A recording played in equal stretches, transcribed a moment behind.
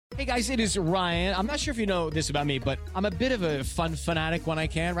Hey guys, it is Ryan. I'm not sure if you know this about me, but I'm a bit of a fun fanatic when I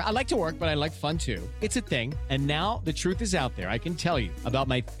can. I like to work, but I like fun too. It's a thing. And now the truth is out there. I can tell you about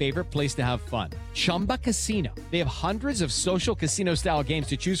my favorite place to have fun. Chumba Casino. They have hundreds of social casino style games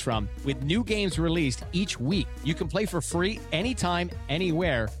to choose from with new games released each week. You can play for free anytime,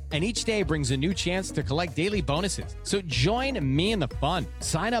 anywhere. And each day brings a new chance to collect daily bonuses. So join me in the fun.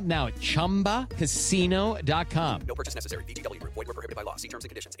 Sign up now at ChumbaCasino.com. No purchase necessary. VGW Group. Void where prohibited by law. See terms and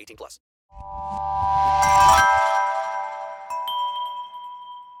conditions. 18+.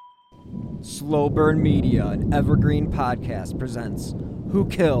 Slow Burn Media, an evergreen podcast, presents Who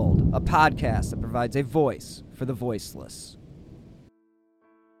Killed, a podcast that provides a voice for the voiceless.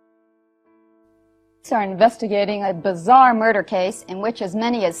 Are investigating a bizarre murder case in which as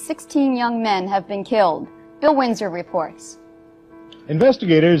many as 16 young men have been killed. Bill Windsor reports.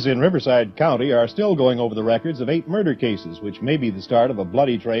 Investigators in Riverside County are still going over the records of 8 murder cases, which may be the start of a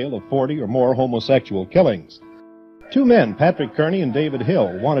bloody trail of 40 or more homosexual killings. 2 men, Patrick Kearney and David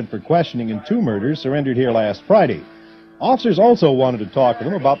Hill, wanted for questioning in 2 murders, surrendered here last Friday. Officers also wanted to talk to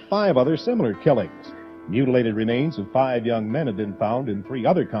them about 5 other similar killings. Mutilated remains of 5 young men have been found in 3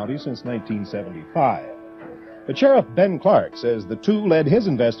 other counties since 1975. But Sheriff Ben Clark says the 2 led his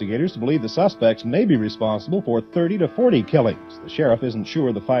investigators to believe the suspects may be responsible for 30 to 40 killings. The sheriff isn't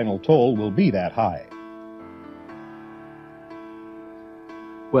sure the final toll will be that high.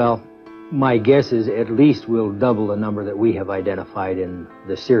 Well, my guess is at least we'll double the number that we have identified in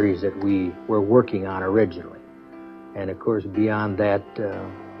the series that we were working on originally. And of course, beyond that,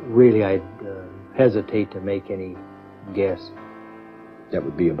 really I'd hesitate to make any guess. That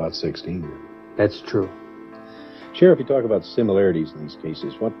would be about 16. That's true. Sheriff, you talk about similarities in these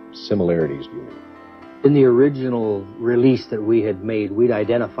cases. What similarities do you mean? In the original release that we had made, we'd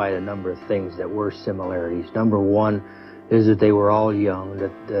identified a number of things that were similarities. Number one is that they were all young,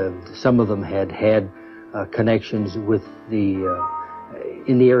 that some of them had connections with in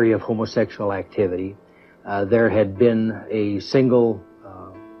the area of homosexual activity. There had been a single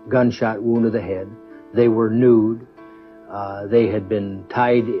gunshot wound to the head. They were nude. They had been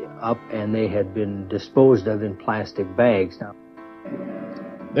tied up and they had been disposed of in plastic bags. Now,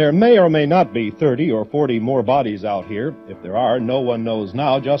 there may or may not be 30 or 40 more bodies out here. If there are, no one knows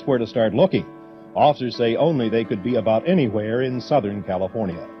now just where to start looking. Officers say only they could be about anywhere in Southern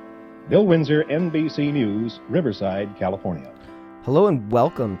California. Bill Windsor, NBC News, Riverside, California. Hello and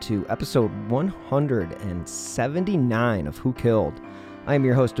welcome to episode 179 of Who Killed. I am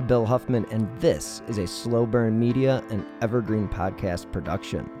your host, Bill Huffman, and this is a Slow Burn Media and Evergreen podcast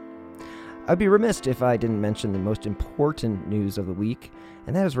production. I'd be remiss if I didn't mention the most important news of the week,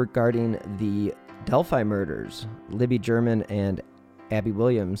 and that is regarding the Delphi murders, Libby German and Abby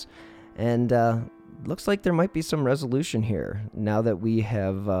Williams. And looks like there might be some resolution here now that we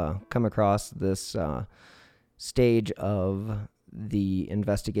have come across this stage of the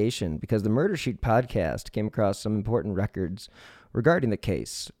investigation, because the Murder Sheet podcast came across some important records regarding the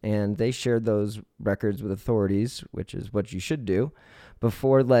case, and they shared those records with authorities, which is what you should do,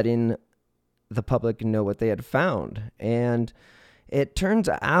 before letting the public know what they had found. And it turns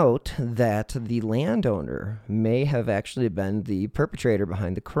out that the landowner may have actually been the perpetrator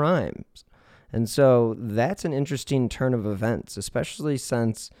behind the crimes. And so that's an interesting turn of events, especially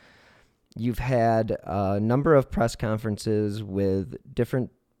since you've had a number of press conferences with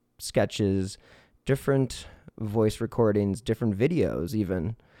different sketches, different voice recordings, different videos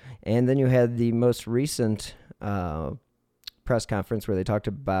even. And then you had the most recent press conference where they talked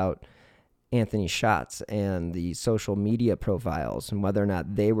about Anthony Schatz and the social media profiles and whether or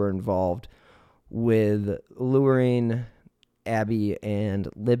not they were involved with luring Abby and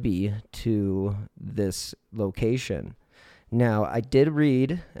Libby to this location. Now, I did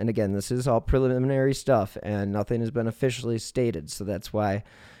read, and again, this is all preliminary stuff and nothing has been officially stated, so that's why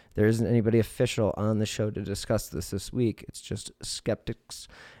there isn't anybody official on the show to discuss this week. It's just skeptics,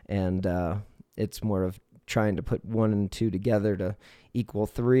 and it's more of trying to put 1 and 2 together to equal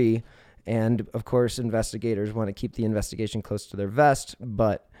 3. And, of course, investigators want to keep the investigation close to their vest,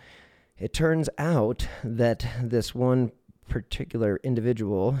 but it turns out that this one particular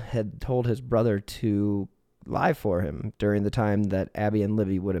individual had told his brother to lie for him during the time that Abby and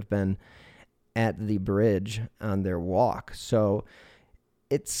Libby would have been at the bridge on their walk. So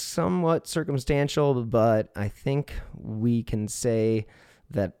it's somewhat circumstantial, but I think we can say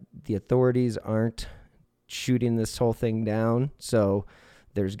that the authorities aren't shooting this whole thing down. So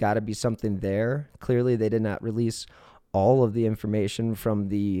there's got to be something there. Clearly, they did not release all of the information from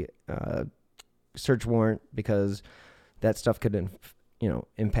the search warrant because that stuff could,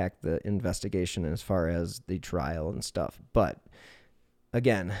 impact the investigation as far as the trial and stuff. But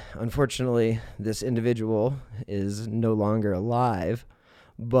again, unfortunately, this individual is no longer alive,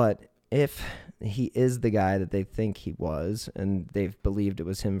 but if he is the guy that they think he was, and they've believed it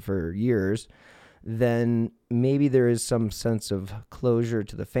was him for years, then maybe there is some sense of closure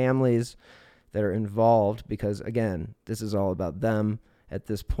to the families that are involved, because, again, this is all about them at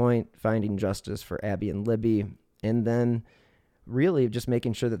this point, finding justice for Abby and Libby, and then really just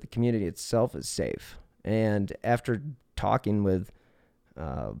making sure that the community itself is safe. And after talking with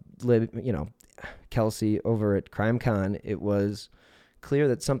Kelsey over at CrimeCon, it was clear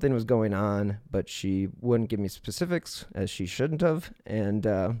that something was going on, but she wouldn't give me specifics, as she shouldn't have, and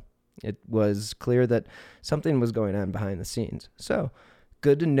it was clear that something was going on behind the scenes. So,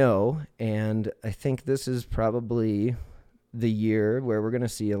 good to know, and I think this is probably the year where we're going to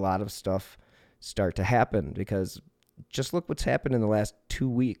see a lot of stuff start to happen, because just look what's happened in the last 2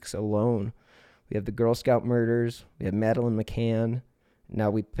 weeks alone. We have the Girl Scout murders, we have Madeleine McCann, now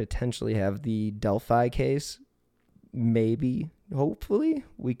we potentially have the Delphi case. Maybe, hopefully,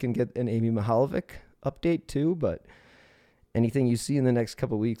 we can get an Amy Mihaljevic update too, but anything you see in the next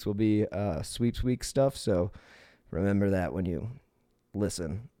couple weeks will be sweeps week stuff, so remember that when you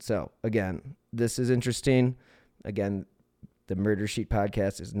listen. So, again, this is interesting. Again, the Murder Sheet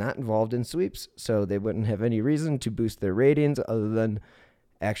podcast is not involved in sweeps, so they wouldn't have any reason to boost their ratings other than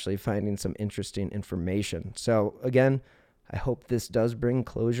actually finding some interesting information. So, again, I hope this does bring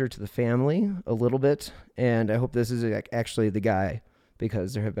closure to the family a little bit, and I hope this is actually the guy,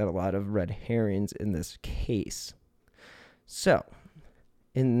 because there have been a lot of red herrings in this case. So,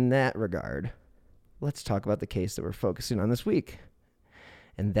 in that regard, let's talk about the case that we're focusing on this week,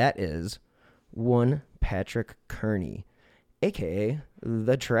 and that is one Patrick Kearney, a.k.a.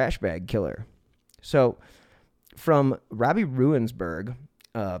 the Trash Bag Killer. So, from Robbie Ruensberg,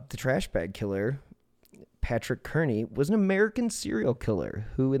 the Trash Bag Killer, Patrick Kearney, was an American serial killer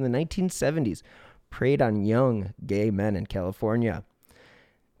who in the 1970s preyed on young gay men in California.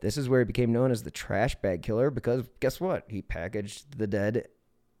 This is where he became known as the Trash Bag Killer, because guess what? He packaged the dead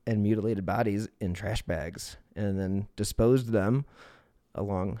and mutilated bodies in trash bags and then disposed them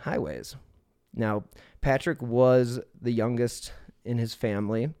along highways. Now, Patrick was the youngest in his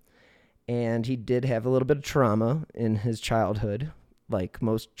family, and he did have a little bit of trauma in his childhood. Like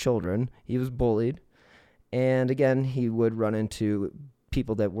most children, he was bullied. And again, he would run into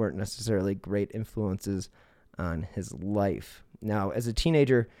people that weren't necessarily great influences on his life. Now, as a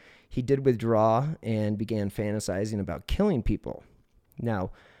teenager, he did withdraw and began fantasizing about killing people.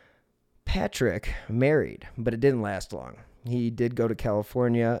 Now, Patrick married, but it didn't last long. He did go to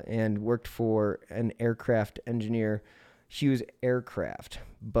California and worked for an aircraft engineer, Hughes Aircraft.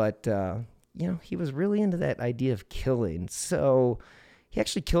 But, he was really into that idea of killing. So he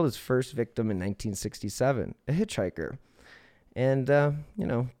actually killed his first victim in 1967, a hitchhiker. And,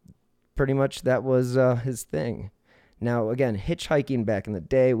 pretty much that was his thing. Now, again, hitchhiking back in the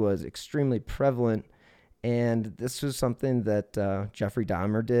day was extremely prevalent, and this was something that Jeffrey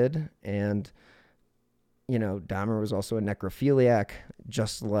Dahmer did. And, Dahmer was also a necrophiliac,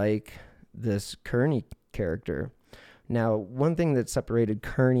 just like this Kearney character. Now, one thing that separated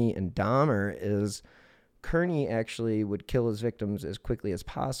Kearney and Dahmer is Kearney actually would kill his victims as quickly as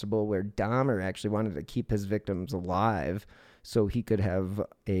possible, where Dahmer actually wanted to keep his victims alive so he could have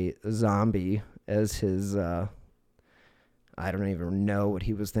a zombie as his, I don't even know what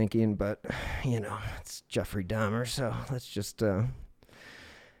he was thinking, but, it's Jeffrey Dahmer, so let's just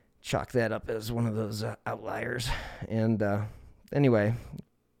chalk that up as one of those outliers. And anyway,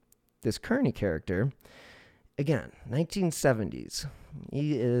 this Kearney character, again, 1970s,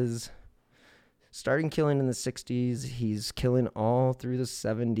 he is starting killing in the 60s. He's killing all through the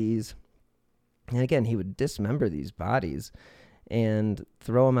 70s. And again, he would dismember these bodies and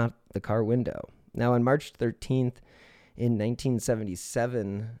throw them out the car window. Now, on March 13th in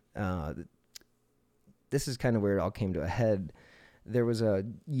 1977, this is kind of where it all came to a head. There was a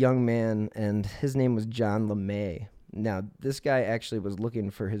young man, and his name was John LeMay. Now, this guy actually was looking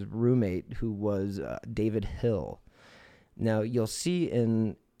for his roommate, who was David Hill. Now, you'll see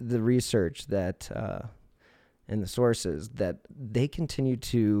in the research that and the sources that they continue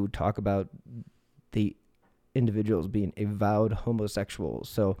to talk about the individuals being avowed homosexuals.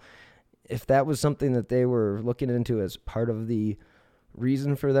 So if that was something that they were looking into as part of the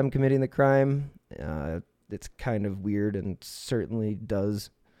reason for them committing the crime, it's kind of weird and certainly does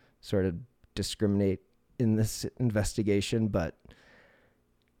sort of discriminate in this investigation. But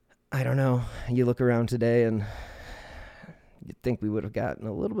I don't know. You look around today and you'd think we would have gotten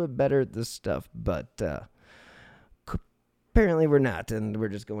a little bit better at this stuff, but apparently we're not, and we're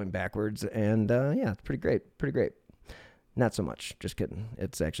just going backwards. And it's pretty great. Not so much. Just kidding.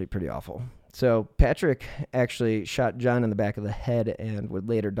 It's actually pretty awful. So Patrick actually shot John in the back of the head and would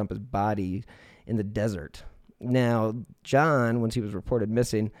later dump his body in the desert. Now, John, once he was reported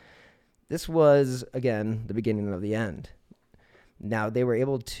missing, this was, again, the beginning of the end. Now, they were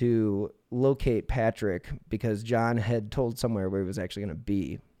able to locate Patrick because John had told somewhere where he was actually going to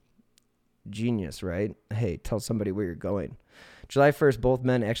be. Genius, right? Hey, tell somebody where you're going. July 1st, both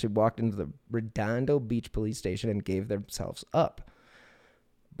men actually walked into the Redondo Beach police station and gave themselves up.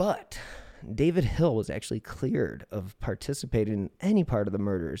 But David Hill was actually cleared of participating in any part of the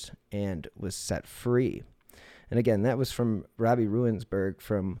murders and was set free. And again, that was from Robbie Ruensberg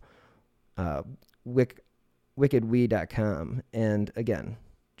from wickedwe.com. And again,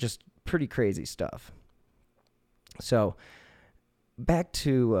 just pretty crazy stuff. So back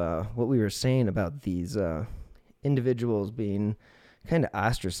to what we were saying about these individuals being kind of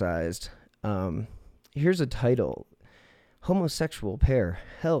ostracized. Here's a title. Homosexual pair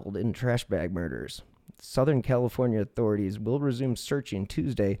held in trash bag murders. Southern California authorities will resume searching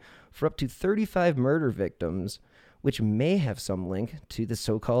Tuesday for up to 35 murder victims, which may have some link to the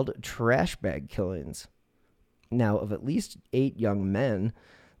so-called trash bag killings. Now, of at least 8 young men,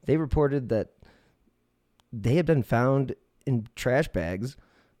 they reported that they had been found in trash bags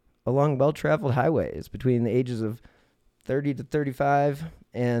along well-traveled highways between the ages of 30 to 35,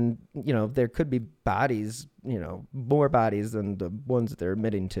 and, there could be bodies, more bodies than the ones that they're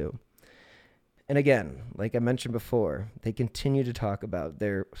admitting to. And again, like I mentioned before, they continue to talk about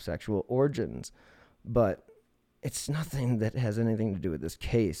their sexual origins, but it's nothing that has anything to do with this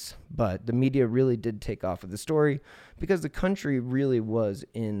case. But the media really did take off with the story because the country really was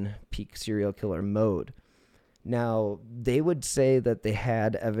in peak serial killer mode. Now, they would say that they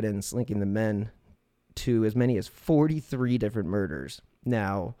had evidence linking the men to as many as 43 different murders.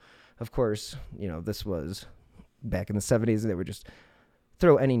 Now, of course, this was back in the 70s, and they would just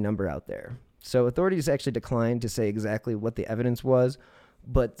throw any number out there. So authorities actually declined to say exactly what the evidence was,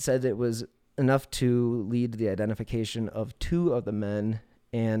 but said it was enough to lead to the identification of 2 of the men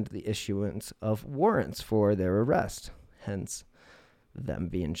and the issuance of warrants for their arrest, hence them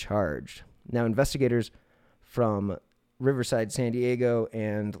being charged. Now, investigators from Riverside, San Diego,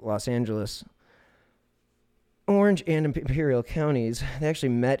 and Los Angeles, Orange, and Imperial counties, they actually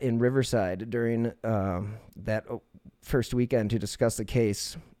met in Riverside during that first weekend to discuss the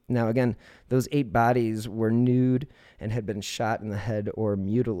case. Now, again, those 8 bodies were nude and had been shot in the head or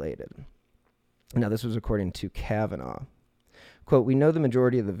mutilated. Now, this was according to Kavanaugh. Quote, "We know the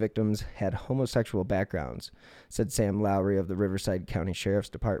majority of the victims had homosexual backgrounds," said Sam Lowry of the Riverside County Sheriff's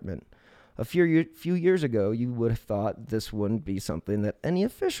Department. A few years ago, you would have thought this wouldn't be something that any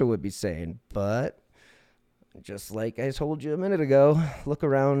official would be saying, but just like I told you a minute ago, look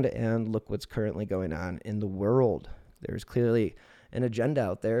around and look what's currently going on in the world. There's clearly an agenda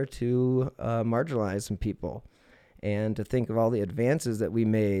out there to marginalize some people. And to think of all the advances that we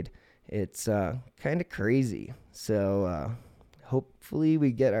made, it's kind of crazy. So hopefully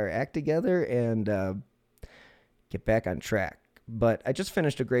we get our act together and get back on track. But I just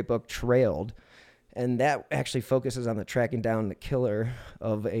finished a great book, Trailed, and that actually focuses on the tracking down the killer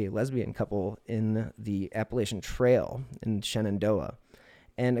of a lesbian couple in the Appalachian Trail in Shenandoah.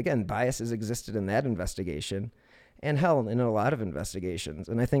 And again, biases existed in that investigation, and hell, in a lot of investigations.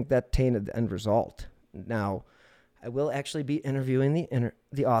 And I think that tainted the end result. Now, I will actually be interviewing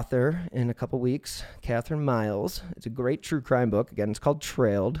the author in a couple weeks, Catherine Miles. It's a great true crime book. Again, it's called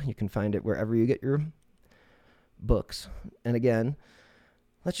Trailed. You can find it wherever you get your books. And again,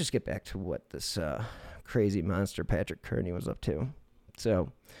 let's just get back to what this crazy monster Patrick Kearney was up to.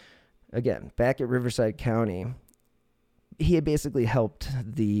 So, again, back at Riverside County, he had basically helped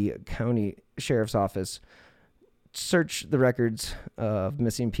the county sheriff's office search the records of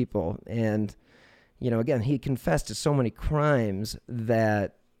missing people. And, again, he confessed to so many crimes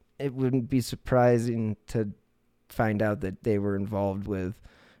that it wouldn't be surprising to find out that they were involved with,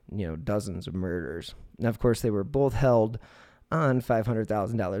 dozens of murders. Now, of course, they were both held on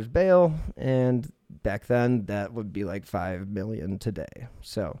 $500,000 bail, and back then that would be like $5 million today.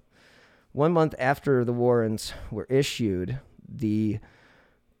 So 1 month after the warrants were issued,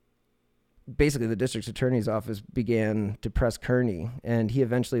 basically the district attorney's office began to press Kearney, and he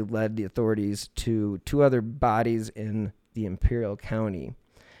eventually led the authorities to 2 other bodies in the Imperial County.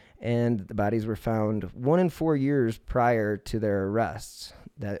 And the bodies were found 1 and 4 years prior to their arrests.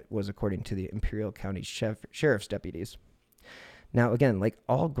 That was according to the Imperial County Sheriff's deputies. Now, again, like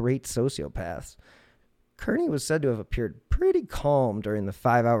all great sociopaths, Kearney was said to have appeared pretty calm during the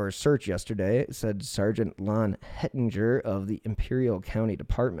 5-hour search yesterday, said Sergeant Lon Hettinger of the Imperial County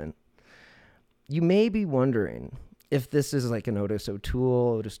Department. You may be wondering, if this is like an Otis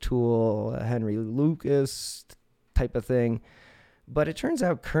Toole, a Henry Lucas type of thing. But it turns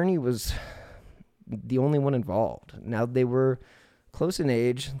out Kearney was the only one involved. Now, they were close in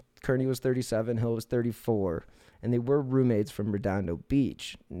age. Kearney was 37, Hill was 34, and they were roommates from Redondo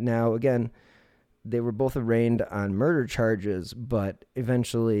Beach. Now, again, they were both arraigned on murder charges, but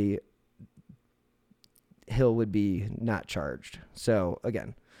eventually Hill would be not charged. So,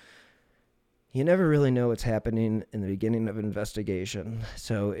 again, you never really know what's happening in the beginning of an investigation.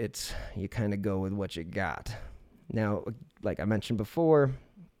 So you kind of go with what you got. Now, like I mentioned before,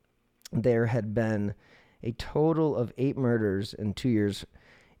 there had been a total of 8 murders in 2 years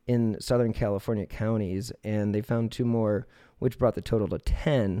in Southern California counties, and they found 2 more, which brought the total to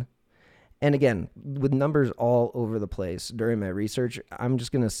 10. And again, with numbers all over the place during my research, I'm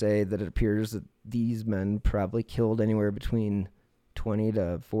just going to say that it appears that these men probably killed anywhere between 20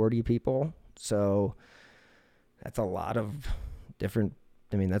 to 40 people. So that's a lot of different,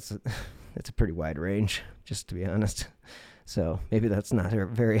 that's a pretty wide range, just to be honest. So maybe that's not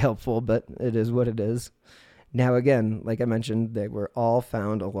very helpful, but it is what it is. Now, again, like I mentioned, they were all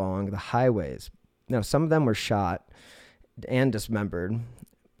found along the highways. Now, some of them were shot and dismembered,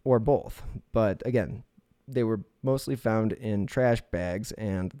 or both. But again, they were mostly found in trash bags,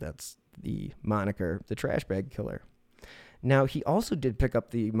 and that's the moniker, the trash bag killer. Now, he also did pick up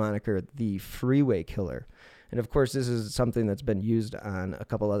the moniker, the freeway killer. And of course, this is something that's been used on a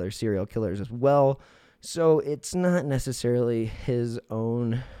couple other serial killers as well. So it's not necessarily his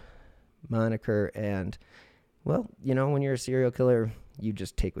own moniker. And, well, when you're a serial killer, you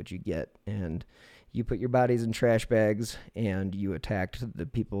just take what you get. And you put your bodies in trash bags, and you attacked the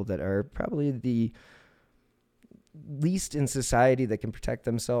people that are probably the least in society that can protect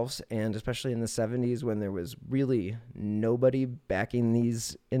themselves. And especially in the 70s, when there was really nobody backing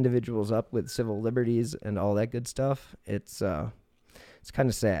these individuals up with civil liberties and all that good stuff, it's kind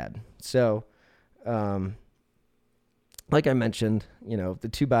of sad. So, like I mentioned, the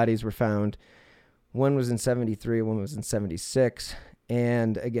 2 bodies were found. One was in 73, one was in 76.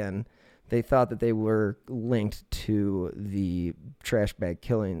 And again, they thought that they were linked to the trash bag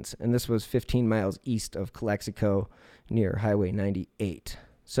killings. And this was 15 miles east of Calexico near Highway 98.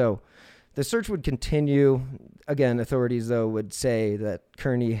 So the search would continue. Again, authorities, though, would say that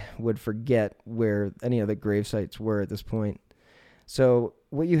Kearney would forget where any of the grave sites were at this point. So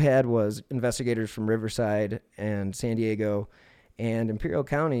what you had was investigators from Riverside and San Diego and Imperial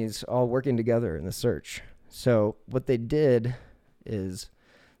counties all working together in the search. So what they did is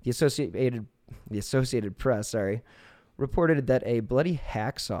the Associated Press, reported that a bloody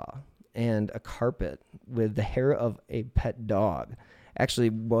hacksaw and a carpet with the hair of a pet dog actually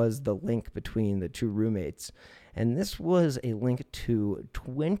was the link between the 2 roommates. And this was a link to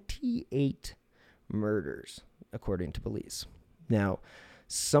 28 murders, according to police. Now,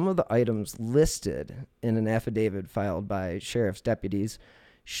 some of the items listed in an affidavit filed by sheriff's deputies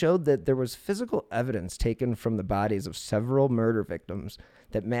showed that there was physical evidence taken from the bodies of several murder victims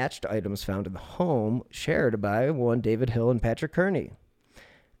that matched items found in the home shared by one David Hill and Patrick Kearney.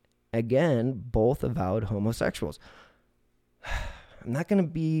 Again, both avowed homosexuals. I'm not going to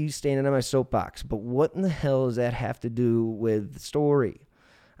be standing on my soapbox, but what in the hell does that have to do with the story?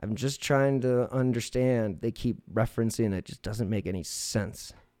 I'm just trying to understand. They keep referencing it. It just doesn't make any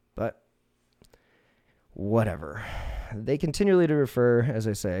sense. But whatever. They continually to refer, as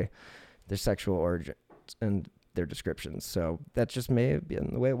I say, their sexual origins and their descriptions. So that just may have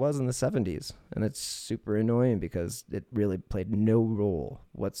been the way it was in the 70s. And it's super annoying because it really played no role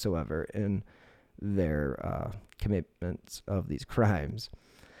whatsoever in their commitments of these crimes.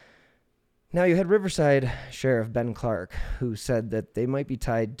 Now, you had Riverside Sheriff Ben Clark, who said that they might be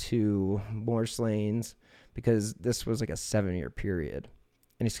tied to more slayings because this was like a 7-year period.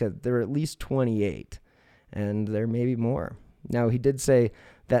 And he said there were at least 28, and there may be more. Now, he did say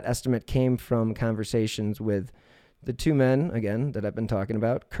that estimate came from conversations with the 2 men, again, that I've been talking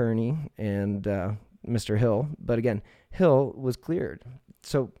about, Kearney and Mr. Hill. But again, Hill was cleared.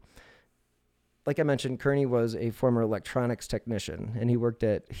 So, like I mentioned, Kearney was a former electronics technician, and he worked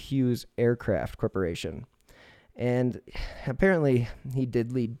at Hughes Aircraft Corporation. And apparently, he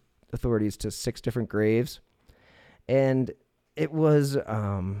did lead authorities to 6 different graves. And it was, it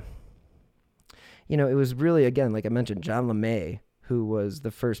was really, again, like I mentioned, John LeMay, who was the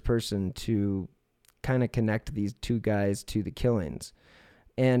first person to kind of connect these 2 guys to the killings.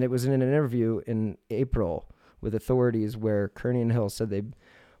 And it was in an interview in April with authorities where Kearney and Hill said they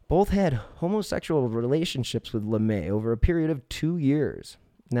both had homosexual relationships with LeMay over a period of 2 years.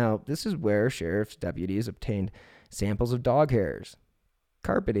 Now, this is where sheriff's deputies obtained samples of dog hairs,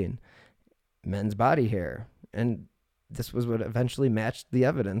 carpeting, men's body hair, and this was what eventually matched the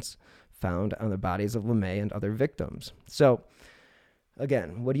evidence found on the bodies of LeMay and other victims. So,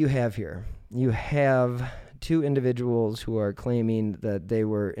 again, what do you have here? You have two individuals who are claiming that they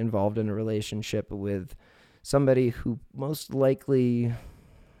were involved in a relationship with somebody who most likely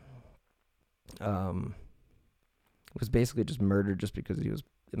was basically just murdered just because he was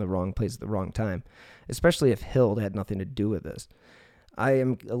in the wrong place at the wrong time, especially if Hill had nothing to do with this. I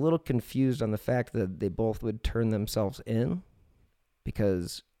am a little confused on the fact that they both would turn themselves in,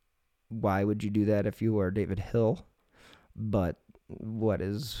 because why would you do that if you are David Hill? But what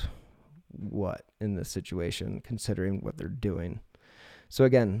is what in this situation, considering what they're doing? So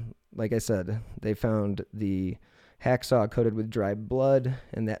again, like I said, they found the hacksaw coated with dried blood,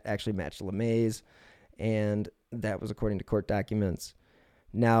 and that actually matched LeMay's, and that was according to court documents.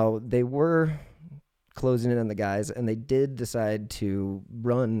 Now, they were closing in on the guys, and they did decide to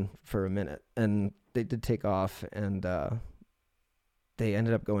run for a minute, and they did take off, and they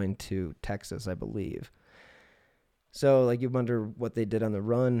ended up going to Texas, I believe. So, like, you wonder what they did on the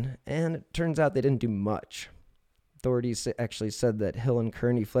run, and it turns out they didn't do much. Authorities actually said that Hill and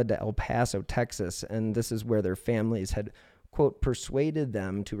Kearney fled to El Paso, Texas, and this is where their families had, quote, persuaded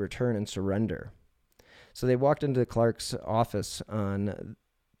them to return and surrender. So they walked into Clark's office on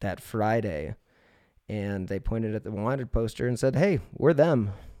that Friday, and they pointed at the wanted poster and said, hey, we're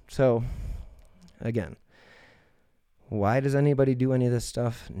them. So, again, why does anybody do any of this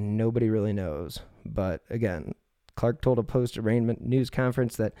stuff? Nobody really knows. But, again, Clark told a post-arraignment news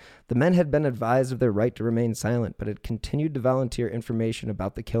conference that the men had been advised of their right to remain silent, but had continued to volunteer information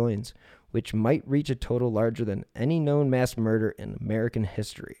about the killings, which might reach a total larger than any known mass murder in American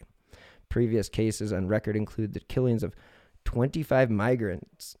history. Previous cases on record include the killings of 25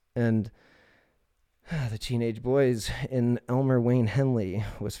 migrants, and the teenage boys in Elmer Wayne Henley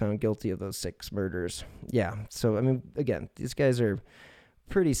was found guilty of those 6 murders. Yeah, so, I mean, again, these guys are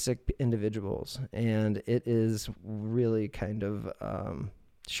pretty sick individuals, and it is really kind of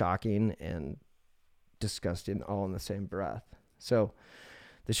shocking and disgusting all in the same breath. So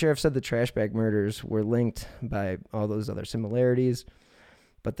the sheriff said the trash bag murders were linked by all those other similarities,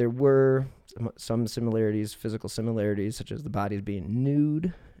 but there were some similarities, physical similarities, such as the bodies being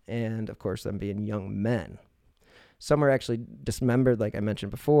nude and, of course, them being young men. Some were actually dismembered, like I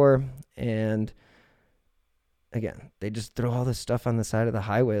mentioned before, and again, they just throw all this stuff on the side of the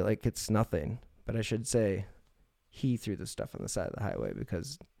highway like it's nothing. But I should say he threw the stuff on the side of the highway,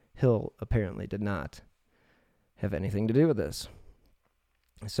 because Hill apparently did not have anything to do with this.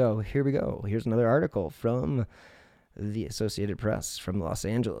 So here we go. Here's another article from the Associated Press from Los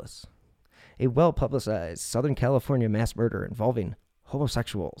Angeles. A well-publicized Southern California mass murder involving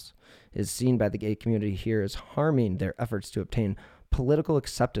homosexuals is seen by the gay community here as harming their efforts to obtain political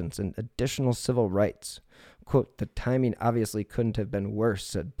acceptance and additional civil rights. Quote, the timing obviously couldn't have been worse,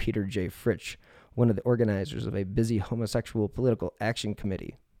 said Peter J. Fritsch, one of the organizers of a busy homosexual political action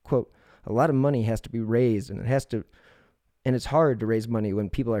committee. Quote, a lot of money has to be raised, and it's hard to raise money when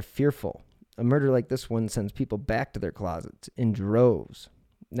people are fearful. A murder like this one sends people back to their closets in droves.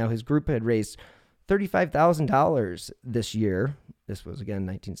 Now, his group had raised $35,000 this year. This was, again,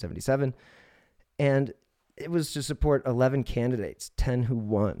 1977. And it was to support 11 candidates, 10 who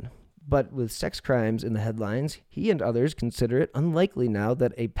won. But with sex crimes in the headlines, he and others consider it unlikely now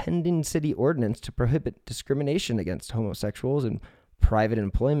that a pending city ordinance to prohibit discrimination against homosexuals in private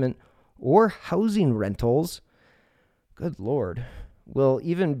employment or housing rentals, good Lord, will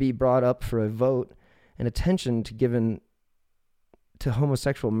even be brought up for a vote, and attention given to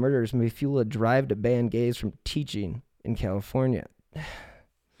homosexual murders may fuel a drive to ban gays from teaching in California.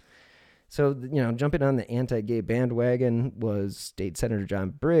 So, jumping on the anti-gay bandwagon was State Senator John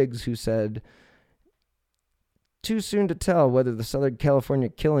Briggs, who said, too soon to tell whether the Southern California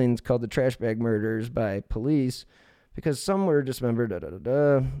killings called the trash bag murders by police, because some were dismembered,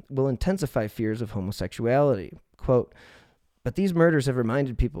 will intensify fears of homosexuality. Quote, but these murders have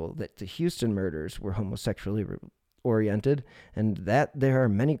reminded people that the Houston murders were homosexually oriented, and that there are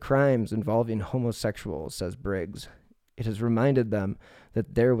many crimes involving homosexuals, says Briggs. It has reminded them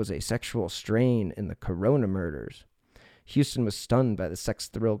that there was a sexual strain in the Corona murders. Houston was stunned by the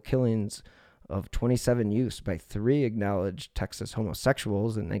sex-thrilled killings of 27 youths by 3 acknowledged Texas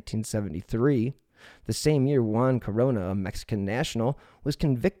homosexuals in 1973. The same year, Juan Corona, a Mexican national, was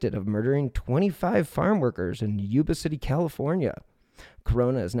convicted of murdering 25 farm workers in Yuba City, California.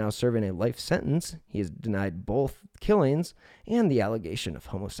 Corona is now serving a life sentence. He has denied both killings and the allegation of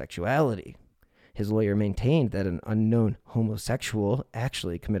homosexuality. His lawyer maintained that an unknown homosexual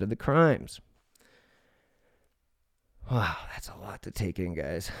actually committed the crimes. Wow, that's a lot to take in,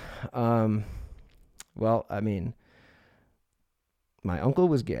 guys. Well, I mean, my uncle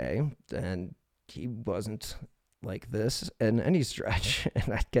was gay, and he wasn't like this in any stretch.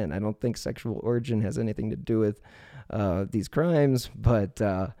 And again, I don't think sexual origin has anything to do with these crimes, but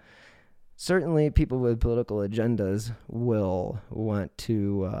certainly people with political agendas will want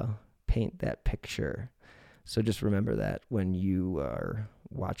to paint that picture. So just remember that when you are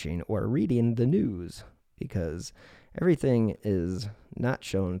watching or reading the news, because everything is not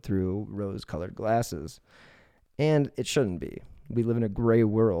shown through rose-colored glasses, and it shouldn't be. We live in a gray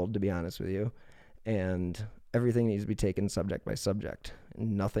world, to be honest with you, and everything needs to be taken subject by subject.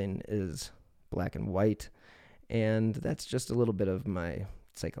 Nothing is black and white, and that's just a little bit of my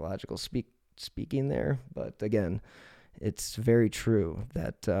psychological speaking there. But again, it's very true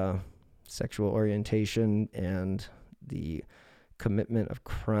that sexual orientation and the commitment of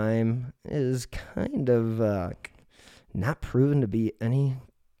crime is kind of not proven to be any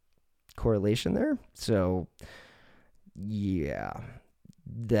correlation there. So yeah,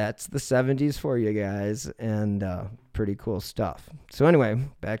 that's the 70s for you guys, and pretty cool stuff. So anyway,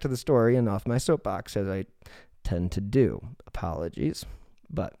 back to the story and off my soapbox, as I tend to do. Apologies.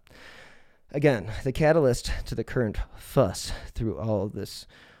 But again, the catalyst to the current fuss through all of this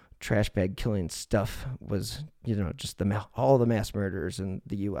trash bag killing stuff was, just all the mass murders in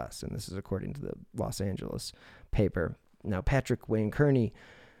the U.S., and this is according to the Los Angeles paper. Now, Patrick Wayne Kearney,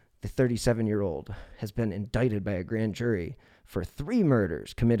 the 37-year-old, has been indicted by a grand jury for 3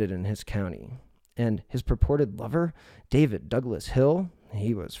 murders committed in his county. And his purported lover, David Douglas Hill,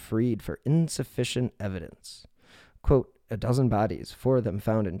 he was freed for insufficient evidence. Quote, a dozen bodies, 4 of them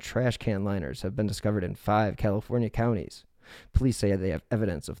found in trash can liners, have been discovered in 5 California counties. Police say they have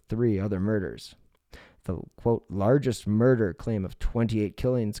evidence of 3 other murders. The, quote, largest murder claim of 28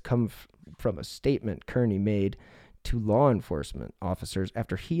 killings come from a statement Kearney made to law enforcement officers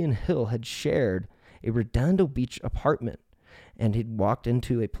after he and Hill had shared a Redondo Beach apartment and he'd walked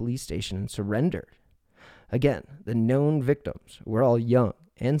into a police station and surrendered. Again, the known victims were all young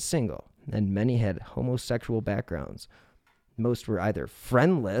and single, and many had homosexual backgrounds. Most were either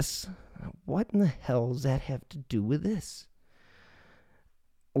friendless. What in the hell does that have to do with this?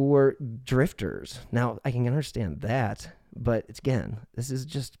 Or drifters. Now, I can understand that, but again, this is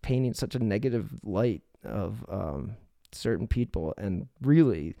just painting such a negative light of certain people, and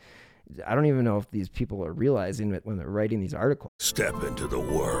really, I don't even know if these people are realizing it when they're writing these articles. Step into the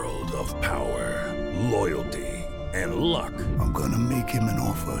world of power, loyalty, and luck. I'm gonna make him an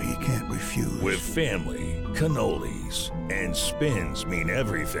offer he can't refuse. With family, cannolis, and spins mean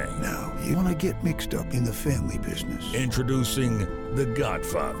everything. Now, you wanna get mixed up in the family business. Introducing The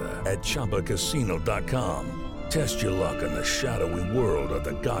Godfather at ChumbaCasino.com. Test your luck in the shadowy world of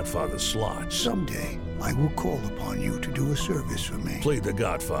The Godfather slot. Someday, I will call upon you to do a service for me. Play The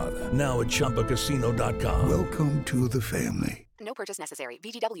Godfather now at ChumbaCasino.com. Welcome to the family. No purchase necessary.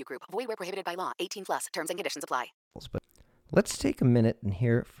 VGW Group. Void where prohibited by law. 18 plus. Terms and conditions apply. But let's take a minute and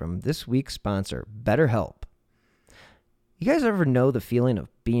hear from this week's sponsor, BetterHelp. You guys ever know the feeling of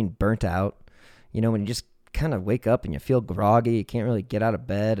being burnt out? When you just kind of wake up and you feel groggy, you can't really get out of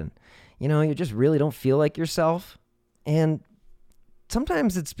bed, and you just really don't feel like yourself. And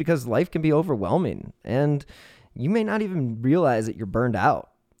sometimes it's because life can be overwhelming, and you may not even realize that you're burned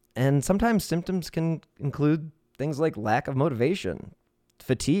out. And sometimes symptoms can include things like lack of motivation,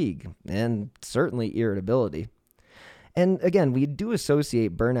 fatigue, and certainly irritability. And again, we do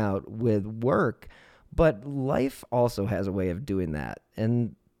associate burnout with work, but life also has a way of doing that.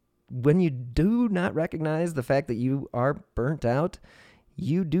 And when you do not recognize the fact that you are burnt out,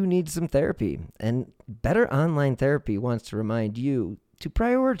 you do need some therapy. And Better Online Therapy wants to remind you to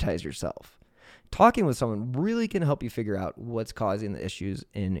prioritize yourself. Talking with someone really can help you figure out what's causing the issues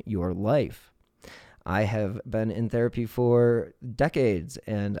in your life. I have been in therapy for decades,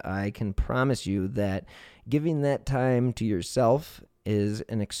 and I can promise you that giving that time to yourself is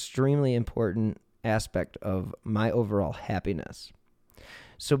an extremely important aspect of my overall happiness.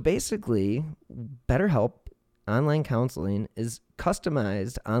 So basically, BetterHelp Online Counseling is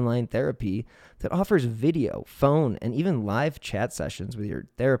customized online therapy that offers video, phone, and even live chat sessions with your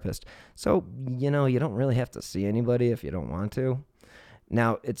therapist. So, you don't really have to see anybody if you don't want to.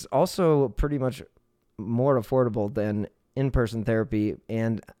 Now, it's also pretty much more affordable than in-person therapy.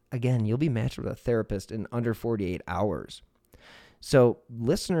 And again, you'll be matched with a therapist in under 48 hours. So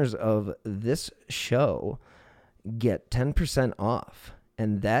listeners of this show get 10% off.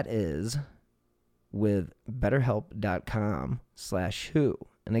 And that is with betterhelp.com/who.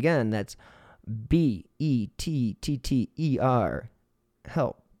 And again, that's BETTER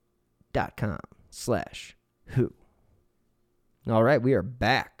help.com/who. All right, we are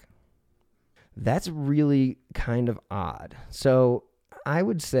back. That's really kind of odd. So I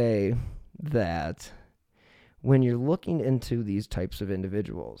would say that when you're looking into these types of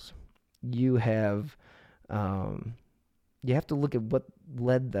individuals, you have to look at what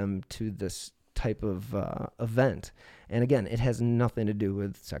led them to this type of event. And again, it has nothing to do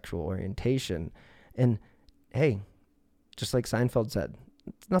with sexual orientation. And hey, just like Seinfeld said,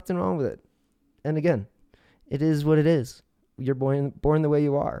 there's nothing wrong with it. And again, it is what it is. You're born the way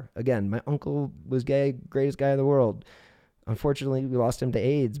you are. Again, my uncle was gay, greatest guy in the world. Unfortunately, we lost him to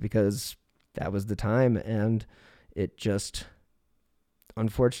AIDS because that was the time. And it just,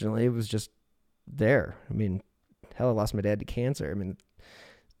 unfortunately, it was just there. I mean, hell, I lost my dad to cancer. I mean,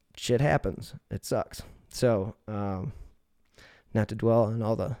 shit happens. It sucks. So, not to dwell on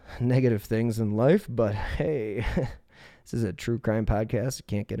all the negative things in life, but hey, this is a true crime podcast. It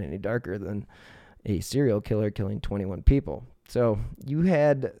can't get any darker than a serial killer killing 21 people. So you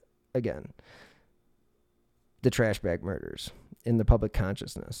had, again, the trash bag murders in the public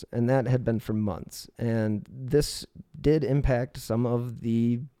consciousness, and that had been for months. And this did impact some of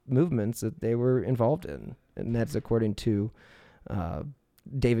the movements that they were involved in, and that's according to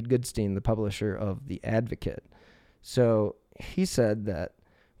David Goodstein, the publisher of The Advocate. So he said that,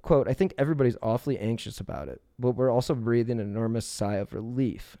 quote, "I think everybody's awfully anxious about it, but we're also breathing an enormous sigh of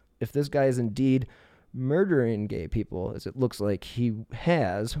relief. If this guy is indeed murdering gay people, as it looks like he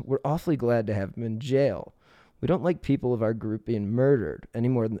has, we're awfully glad to have him in jail. We don't like people of our group being murdered any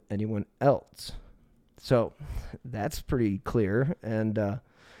more than anyone else." So that's pretty clear. And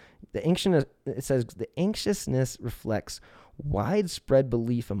it says the anxiousness reflects widespread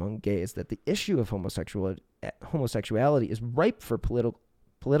belief among gays that the issue of homosexuality is ripe for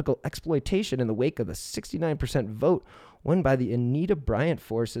political exploitation in the wake of the 69% vote won by the Anita Bryant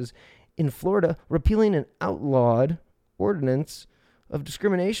forces in Florida, repealing an outlawed ordinance of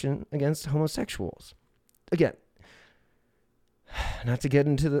discrimination against homosexuals. Again, not to get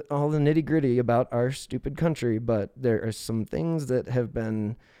into all the nitty-gritty about our stupid country, but there are some things that have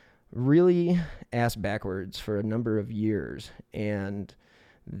been really ass backwards for a number of years, and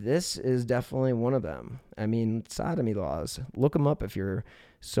this is definitely one of them. I mean, sodomy laws, look them up if you're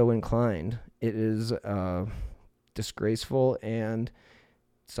so inclined. It is disgraceful, and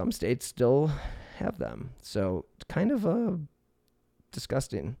some states still have them. So it's kind of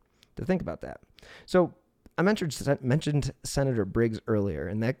disgusting to think about that. So I mentioned Senator Briggs earlier,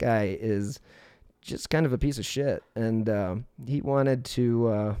 and that guy is just kind of a piece of shit. And he wanted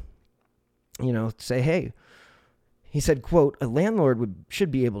to, say, hey, he said, quote, "A landlord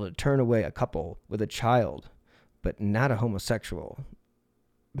should be able to turn away a couple with a child, but not a homosexual."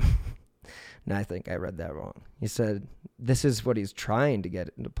 No, I think I read that wrong. He said, this is what he's trying to get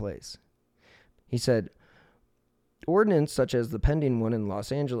into place. He said, ordinance such as the pending one in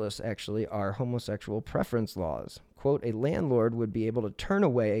Los Angeles actually are homosexual preference laws. Quote, "A landlord would be able to turn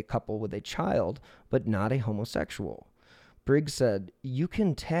away a couple with a child, but not a homosexual." Briggs said, "You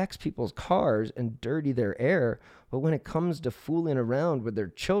can tax people's cars and dirty their air, but when it comes to fooling around with their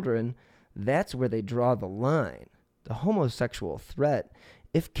children, that's where they draw the line. The homosexual threat,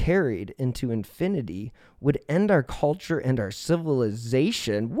 if carried into infinity, would end our culture and our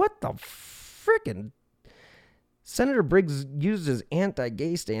civilization." What the frickin'? Senator Briggs used his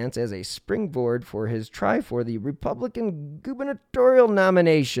anti-gay stance as a springboard for his try for the Republican gubernatorial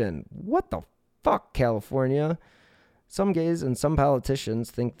nomination. What the fuck, California? Some gays and some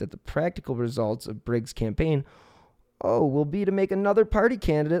politicians think that the practical results of Briggs' campaign, will be to make another party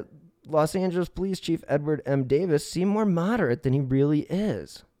candidate, Los Angeles Police Chief Edward M. Davis, seem more moderate than he really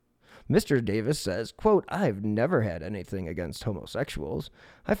is. Mr. Davis says, quote, "I've never had anything against homosexuals.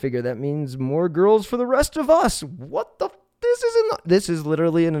 I figure that means more girls for the rest of us." What the? This is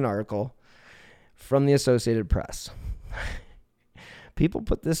literally in an article from the Associated Press. People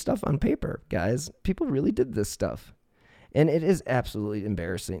put this stuff on paper, guys. People really did this stuff. And it is absolutely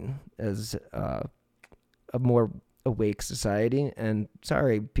embarrassing as a more awake society. And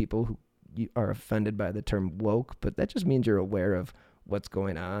sorry, people who are offended by the term woke, but that just means you're aware of what's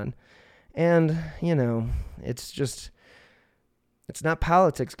going on. And, it's not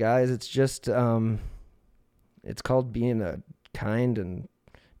politics, guys. It's just, it's called being a kind and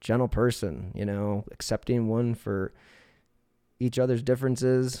gentle person, accepting one for each other's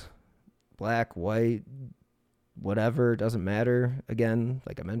differences, black, white, whatever, doesn't matter. Again,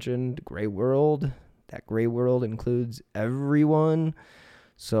 like I mentioned, gray world. That gray world includes everyone.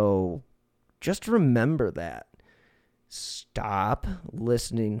 So just remember that. Stop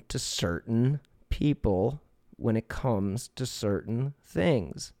listening to certain people when it comes to certain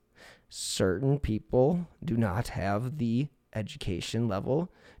things. Certain people do not have the education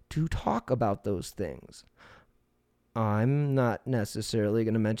level to talk about those things. I'm not necessarily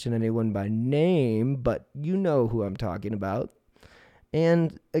going to mention anyone by name, but you know who I'm talking about.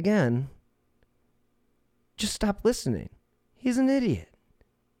 And again, just stop listening. He's an idiot.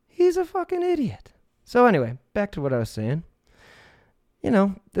 He's a fucking idiot. So anyway, back to what I was saying. You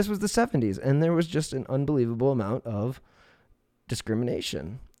know, this was the 70s, and there was just an unbelievable amount of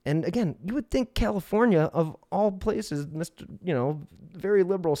discrimination. And again, you would think California, of all places, very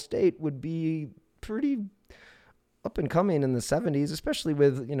liberal state, would be pretty up and coming in the 70s, especially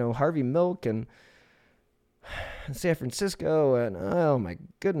with, Harvey Milk and San Francisco. And oh my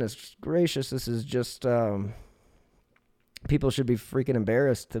goodness gracious, this is just, people should be freaking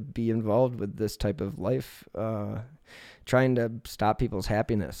embarrassed to be involved with this type of life, trying to stop people's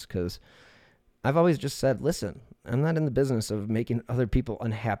happiness. Because I've always just said, listen, I'm not in the business of making other people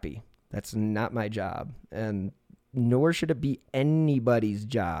unhappy. That's not my job. And nor should it be anybody's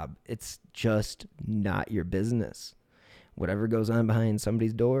job. It's just not your business. Whatever goes on behind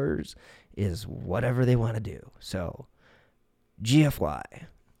somebody's doors is whatever they want to do. So, GFY.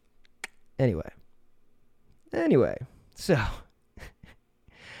 Anyway, so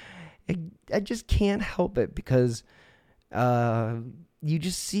I just can't help it because you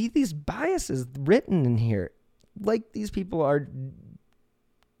just see these biases written in here. Like these people are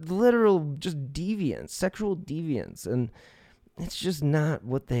literal just deviants, sexual deviants, and it's just not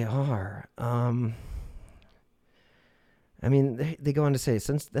what they are. I mean, they go on to say,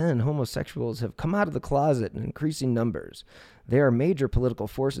 since then, homosexuals have come out of the closet in increasing numbers. They are a major political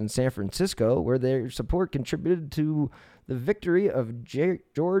force in San Francisco, where their support contributed to the victory of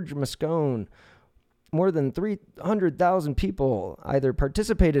George Moscone. More than 300,000 people either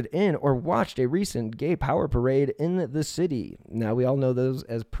participated in or watched a recent gay power parade in the city. Now, we all know those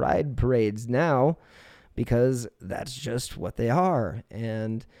as pride parades now because that's just what they are.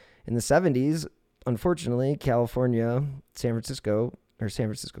 And in the 70s, unfortunately, San Francisco,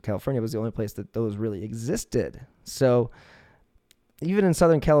 California was the only place that those really existed. So even in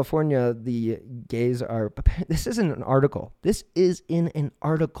Southern California, the gays are... This isn't an article. This is in an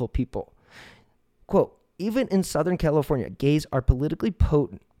article, people. Quote, even in Southern California, gays are politically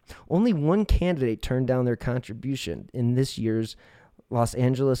potent. Only one candidate turned down their contribution in this year's Los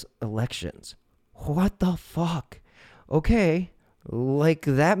Angeles elections. What the fuck? Okay, like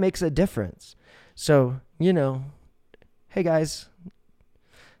that makes a difference. So, hey guys,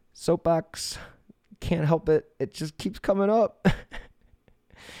 soapbox, can't help it. It just keeps coming up.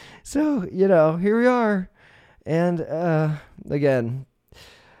 So, here we are. And again,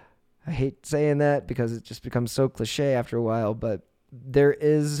 I hate saying that because it just becomes so cliche after a while, but there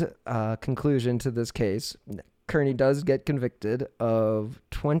is a conclusion to this case. Kearney does get convicted of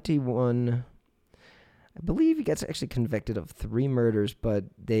 21, I believe he gets actually convicted of 3 murders, but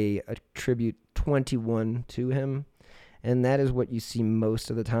they attribute 21 to him. And that is what you see most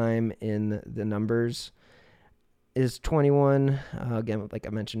of the time in the numbers is 21. Again, like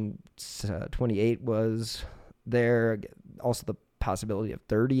I mentioned, 28 was there. Also the possibility of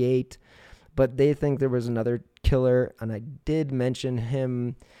 38, but they think there was another killer, and I did mention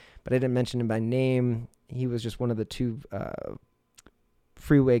him, but I didn't mention him by name. He was just one of the 2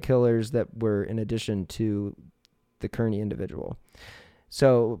 freeway killers that were in addition to the Kearney individual.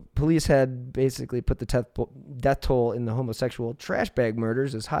 So police had basically put the death toll in the homosexual trash bag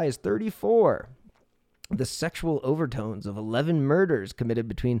murders as high as 34. The sexual overtones of 11 murders committed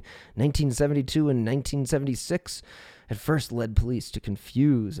between 1972 and 1976 at first led police to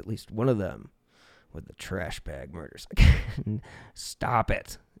confuse at least one of them with the trash bag murders. Stop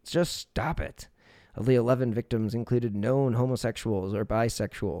it. Just stop it. Of the 11 victims included known homosexuals or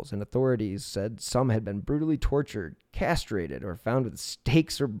bisexuals, and authorities said some had been brutally tortured, castrated, or found with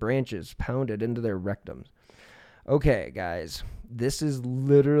stakes or branches pounded into their rectums. Okay, guys, this is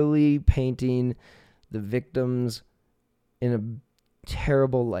literally painting the victims in a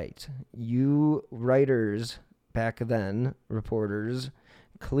terrible light. You writers back then, reporters,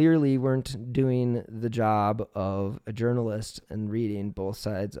 clearly weren't doing the job of a journalist and reading both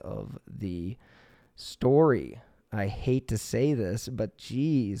sides of the story. I hate to say this, but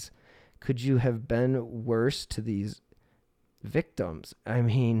geez, could you have been worse to these victims? I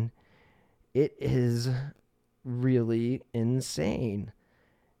mean, it is really insane.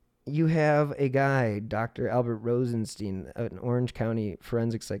 You have a guy, Dr. Albert Rosenstein, an Orange County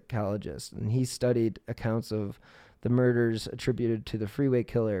forensic psychologist, and he studied accounts of the murders attributed to the freeway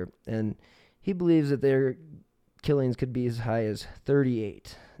killer, and he believes that their killings could be as high as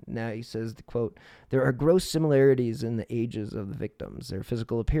 38. Now he says, quote, there are gross similarities in the ages of the victims, their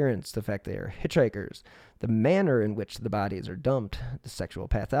physical appearance, the fact they are hitchhikers, the manner in which the bodies are dumped, the sexual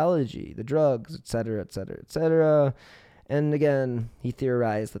pathology, the drugs, etc., etc., etc. And again, he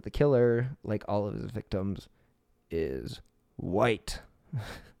theorized that the killer, like all of his victims, is white.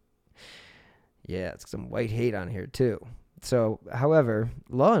 Yeah, it's some white hate on here too. So, however,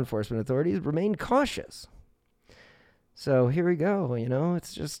 law enforcement authorities remain cautious. So here we go.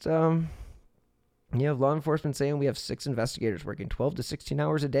 It's just, you have law enforcement saying we have 6 investigators working 12 to 16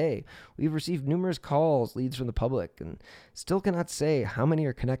 hours a day. We've received numerous calls, leads from the public, and still cannot say how many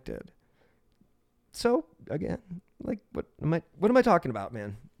are connected. So, again, like, what am I talking about,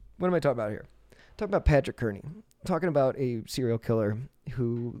 man? What am I talking about here? I'm talking about Patrick Kearney. I'm talking about a serial killer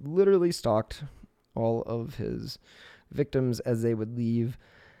who literally stalked all of his victims as they would leave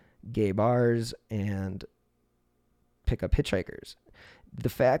gay bars and pick up hitchhikers. The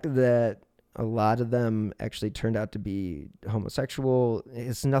fact that a lot of them actually turned out to be homosexual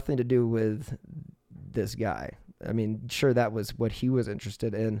has nothing to do with this guy. I mean, sure, that was what he was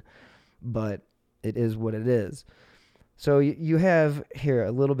interested in, but it is what it is. So you have here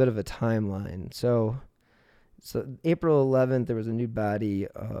a little bit of a timeline. So April 11th, there was a nude body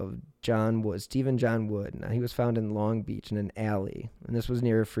of Stephen John Wood. Now, he was found in Long Beach in an alley, and this was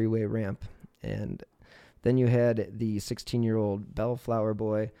near a freeway ramp. And then you had the 16-year-old Bellflower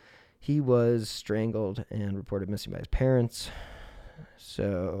boy. He was strangled and reported missing by his parents.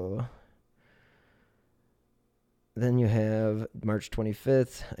 So then you have March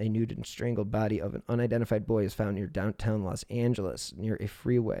 25th, a nude and strangled body of an unidentified boy is found near downtown Los Angeles, near a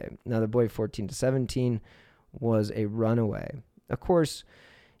freeway. Now, the boy 14 to 17 was a runaway. Of course,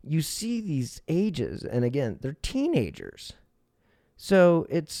 you see these ages, and again, they're teenagers. So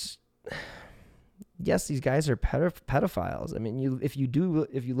it's, yes, these guys are pedophiles. I mean, if you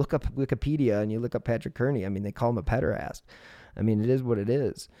look up Wikipedia and you look up Patrick Kearney, I mean, they call him a pederast. I mean, it is what it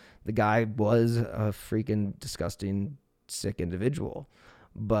is. The guy was a freaking disgusting, sick individual.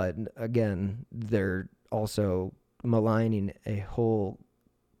 But again, they're also maligning a whole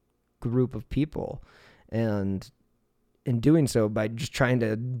group of people. And in doing so, by just trying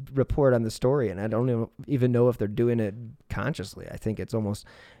to report on the story, and I don't even know if they're doing it consciously. I think it's almost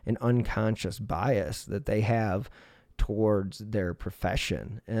an unconscious bias that they have towards their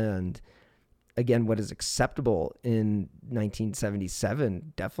profession. And again, what is acceptable in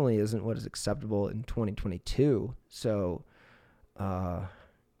 1977 definitely isn't what is acceptable in 2022. So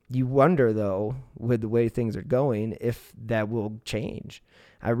you wonder, though, with the way things are going, if that will change.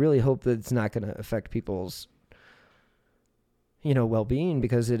 I really hope that it's not going to affect people's, well-being,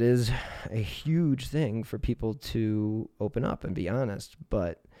 because it is a huge thing for people to open up and be honest.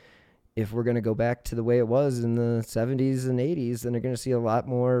 But if we're going to go back to the way it was in the 70s and 80s, then you're going to see a lot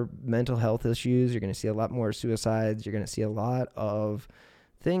more mental health issues. You're going to see a lot more suicides. You're going to see a lot of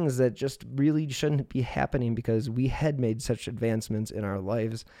things that just really shouldn't be happening, because we had made such advancements in our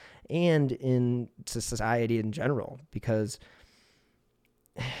lives and in society in general. Because,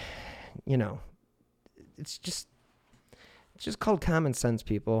 it's just called common sense,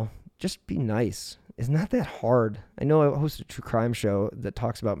 people. Just be nice. It's not that hard. I know I host a true crime show that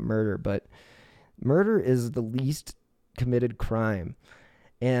talks about murder, but murder is the least committed crime.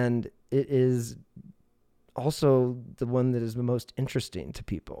 And it is also the one that is the most interesting to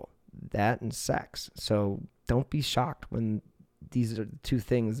people. That and sex. So don't be shocked when these are the two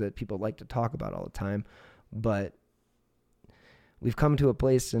things that people like to talk about all the time. But we've come to a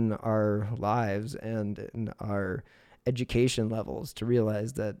place in our lives and in our education levels to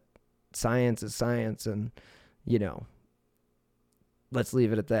realize that science is science, and, let's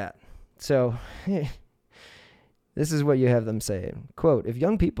leave it at that. So, this is what you have them saying. Quote, if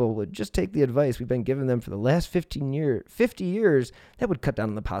young people would just take the advice we've been giving them for the last 50 years, that would cut down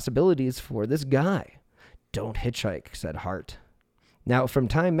on the possibilities for this guy. Don't hitchhike, said Hart. Now, from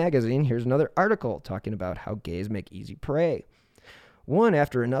Time magazine, here's another article talking about how gays make easy prey. One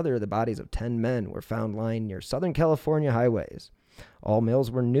after another, the bodies of 10 men were found lying near Southern California highways. All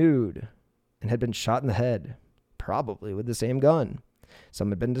males were nude and had been shot in the head, probably with the same gun. Some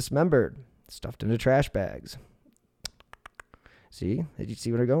had been dismembered, stuffed into trash bags. See? Did you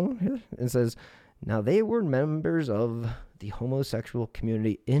see where I'm going here? It says, now they were members of the homosexual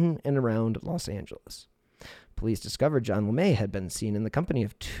community in and around Los Angeles. Police discovered John LeMay had been seen in the company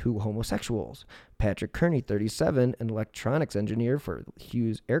of 2 homosexuals, Patrick Kearney, 37, an electronics engineer for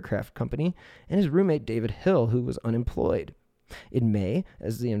Hughes Aircraft Company, and his roommate David Hill, who was unemployed. In May,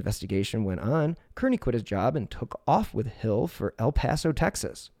 as the investigation went on, Kearney quit his job and took off with Hill for El Paso,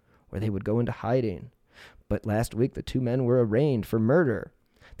 Texas, where they would go into hiding. But last week, the 2 men were arraigned for murder.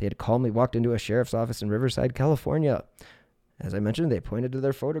 They had calmly walked into a sheriff's office in Riverside, California. As I mentioned, they pointed to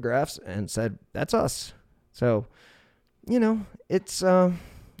their photographs and said, "That's us." So, it's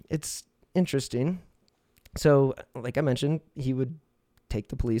interesting. So, like I mentioned, he would take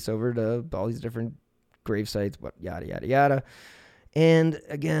the police over to all these different grave sites, yada, yada, yada. And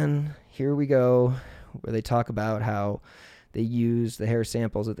again, here we go, where they talk about how they used the hair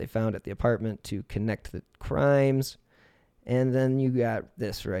samples that they found at the apartment to connect the crimes. And then you got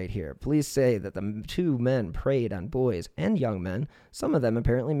this right here. Police say that the two men preyed on boys and young men, some of them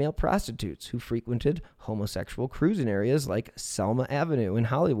apparently male prostitutes who frequented homosexual cruising areas like Selma Avenue in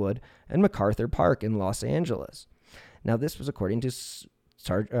Hollywood and MacArthur Park in Los Angeles. Now, this was according to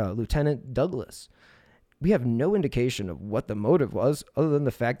Lieutenant Douglas. We have no indication of what the motive was other than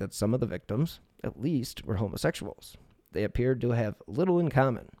the fact that some of the victims, at least, were homosexuals. They appeared to have little in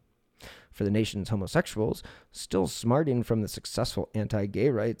common. For the nation's homosexuals, still smarting from the successful anti-gay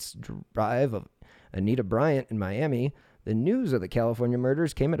rights drive of Anita Bryant in Miami, the news of the California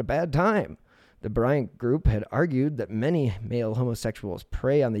murders came at a bad time. The Bryant group had argued that many male homosexuals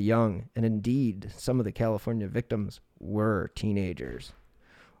prey on the young, and indeed, some of the California victims were teenagers.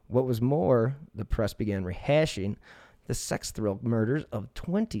 What was more, the press began rehashing the sex-thrilled murders of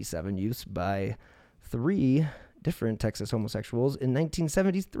 27 youths by 3 different Texas homosexuals in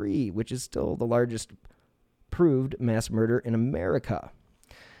 1973, which is still the largest proved mass murder in America.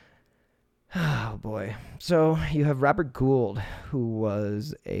 Oh, boy. So you have Robert Gould, who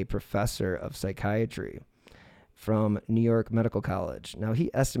was a professor of psychiatry from New York Medical College. Now,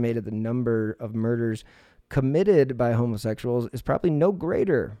 he estimated the number of murders committed by homosexuals is probably no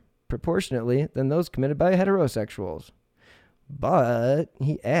greater, proportionately, than those committed by heterosexuals. But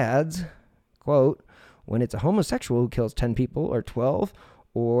he adds, quote, "When it's a homosexual who kills 10 people or 12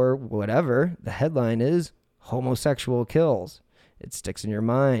 or whatever, the headline is homosexual kills. It sticks in your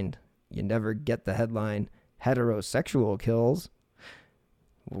mind. You never get the headline heterosexual kills."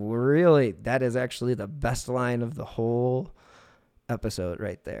 Really, that is actually the best line of the whole episode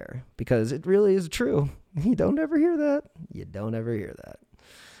right there, because it really is true. You don't ever hear that. You don't ever hear that.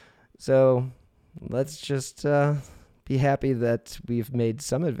 So let's just be happy that we've made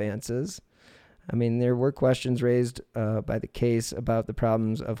some advances. I mean, there were questions raised by the case about the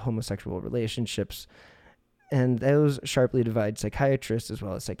problems of homosexual relationships, and those sharply divide psychiatrists as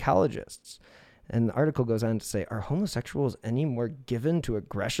well as psychologists. And the article goes on to say, are homosexuals any more given to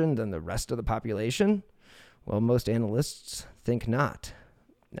aggression than the rest of the population? Well, most analysts think not.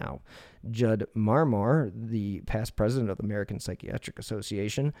 Now, Judd Marmor, the past president of the American Psychiatric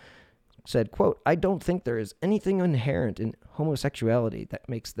Association, said, quote, "I don't think there is anything inherent in homosexuality that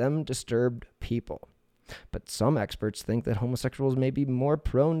makes them disturbed people. But some experts think that homosexuals may be more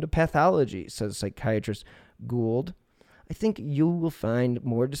prone to pathology," says psychiatrist Gould. "I think you will find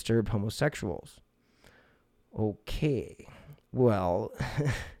more disturbed homosexuals." Okay, well,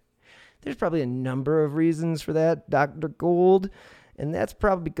 there's probably a number of reasons for that, Dr. Gould. And that's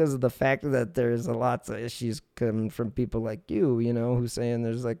probably because of the fact that there's lots of issues coming from people like you, who's saying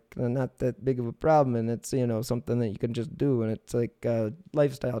there's not that big of a problem, and it's, something that you can just do, and it's like a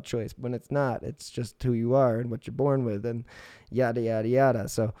lifestyle choice. When it's not, it's just who you are and what you're born with, and yada, yada, yada.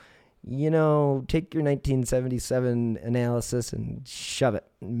 So, take your 1977 analysis and shove it,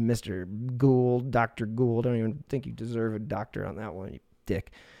 Mr. Gould, Dr. Gould. I don't even think you deserve a doctor on that one, you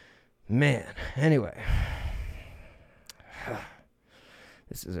dick. Man, anyway.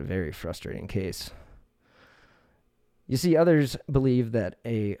 This is a very frustrating case. You see, others believe that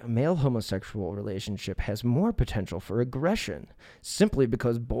a male homosexual relationship has more potential for aggression simply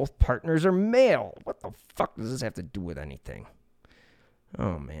because both partners are male. What the fuck does this have to do with anything?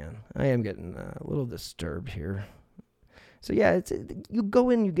 Oh, man. I am getting a little disturbed here. So, yeah, you go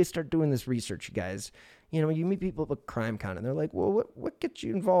in, you start doing this research, you guys. You meet people at CrimeCon, and they're like, well, what gets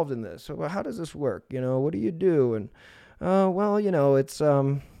you involved in this? So, how does this work? What do you do? And it's,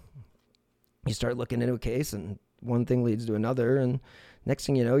 you start looking into a case and one thing leads to another. And next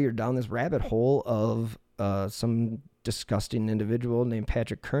thing you know, you're down this rabbit hole of some disgusting individual named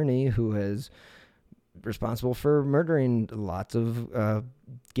Patrick Kearney, who is responsible for murdering lots of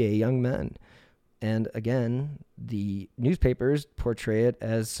gay young men. And again, the newspapers portray it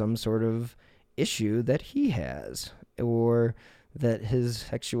as some sort of issue that he has, or that his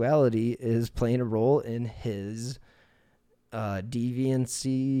sexuality is playing a role in his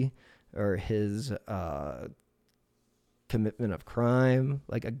deviancy or his commitment of crime.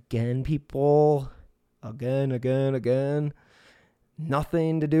 Again, people, again,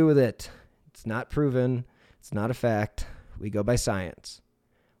 nothing to do with it. It's not proven. It's not a fact. We go by science.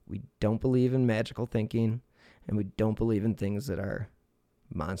 We don't believe in magical thinking, and we don't believe in things that are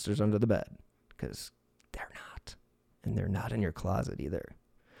monsters under the bed, because they're not. And they're not in your closet either.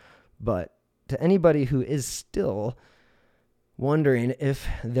 But to anybody who is still wondering if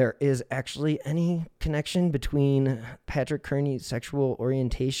there is actually any connection between Patrick Kearney's sexual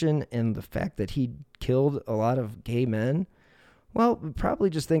orientation and the fact that he killed a lot of gay men, well, probably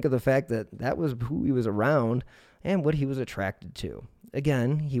just think of the fact that that was who he was around and what he was attracted to.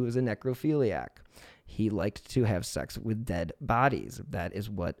 Again, he was a necrophiliac. He liked to have sex with dead bodies. That is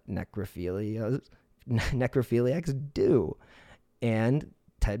what necrophiliacs do. And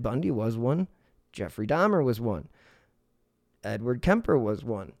Ted Bundy was one. Jeffrey Dahmer was one. Edward Kemper was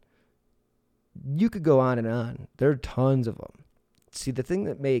one. You could go on and on. There are tons of them. See, the thing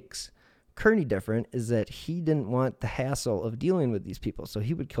that makes Kearney different is that he didn't want the hassle of dealing with these people, so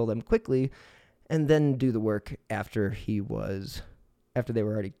he would kill them quickly and then do the work after they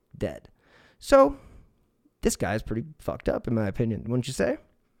were already dead. So this guy's pretty fucked up, in my opinion, wouldn't you say?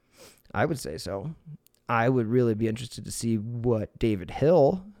 I would say so. I would really be interested to see what David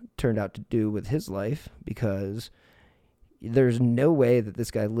Hill turned out to do with his life, because there's no way that this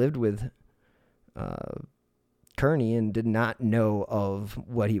guy lived with Kearney and did not know of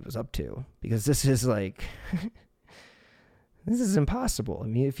what he was up to, because this is like, this is impossible. I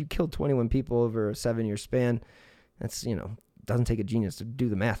mean, if you killed 21 people over a 7-year span, that's, doesn't take a genius to do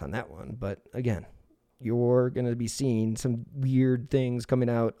the math on that one. But again, you're going to be seeing some weird things coming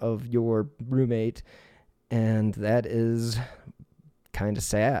out of your roommate, and that is kind of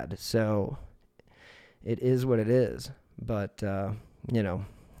sad. So it is what it is. But,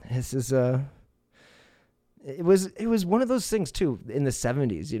 this is, it was one of those things too in the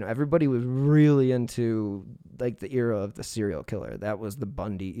 70s, everybody was really into like the era of the serial killer. That was the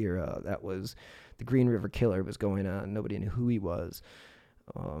Bundy era. That was the Green River Killer was going on. Nobody knew who he was.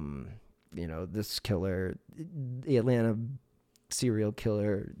 This killer, the Atlanta serial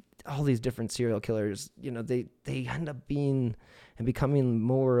killer, all these different serial killers, they end up being and becoming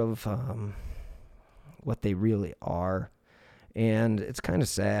more of, what they really are. And it's kind of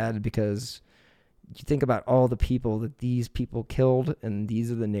sad, because you think about all the people that these people killed, and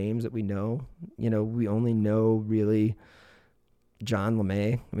these are the names that we know. We only know really John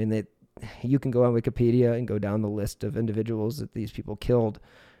LeMay. I mean, you can go on Wikipedia and go down the list of individuals that these people killed,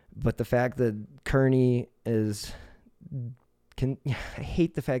 but the fact that Kearney I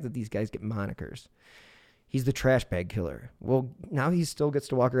hate the fact that these guys get monikers. He's the trash bag killer. Well, now he still gets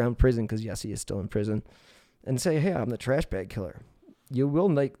to walk around prison, because yes, he is still in prison, and say, hey, I'm the trash bag killer. You will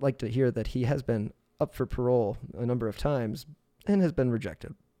like to hear that he has been up for parole a number of times and has been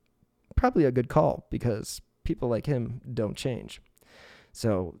rejected. Probably a good call, because people like him don't change.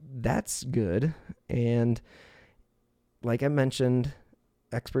 So that's good. And like I mentioned,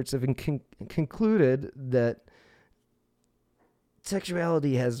 experts have concluded that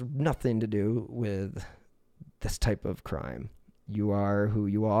sexuality has nothing to do with this type of crime. You are who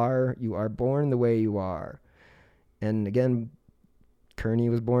you are. You are born the way you are. And again, Kearney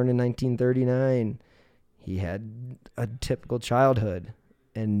was born in 1939. He had a typical childhood,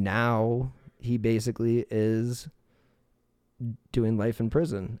 and now he basically is doing life in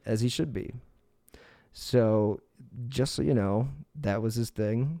prison, as he should be. So just so you know, that was his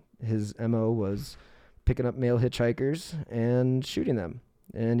thing. His MO was picking up male hitchhikers and shooting them,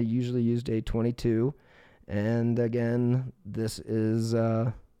 and he usually used a .22. And again, this is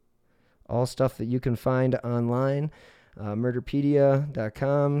all stuff that you can find online.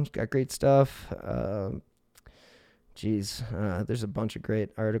 Murderpedia.com got great stuff. There's a bunch of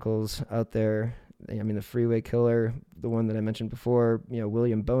great articles out there. I mean, the Freeway Killer, the one that I mentioned before,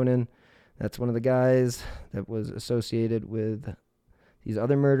 William Bonin, that's one of the guys that was associated with these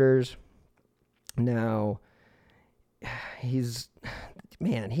other murders. Now, he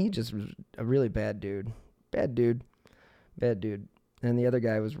just was a really bad dude. Bad dude. And the other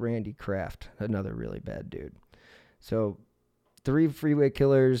guy was Randy Kraft, another really bad dude. So 3 freeway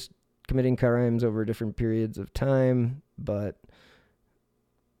killers committing crimes over different periods of time, but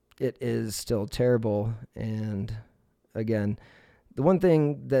it is still terrible. And again, the one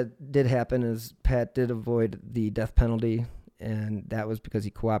thing that did happen is Pat did avoid the death penalty, and that was because he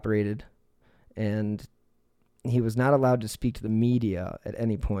cooperated, and he was not allowed to speak to the media at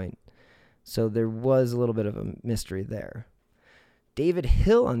any point. So there was a little bit of a mystery there. David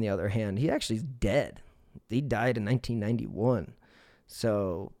Hill, on the other hand, he actually is dead. He died in 1991.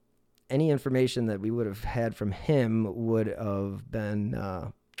 So any information that we would have had from him would have been,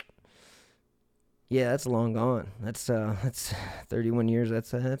 that's long gone. That's 31 years.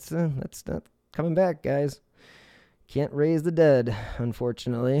 That's not coming back, guys. Can't raise the dead,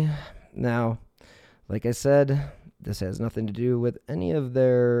 unfortunately. Now, like I said, This has nothing to do with any of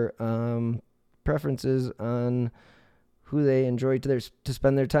their preferences on who they enjoy to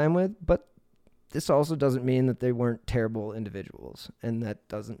spend their time with, but this also doesn't mean that they weren't terrible individuals, and that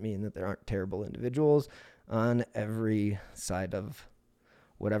doesn't mean that there aren't terrible individuals on every side of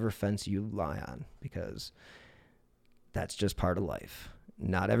whatever fence you lie on, because that's just part of life.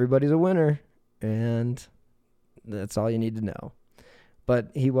 Not everybody's a winner, and that's all you need to know.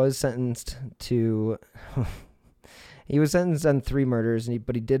 But he was sentenced to he was sentenced on 3 murders,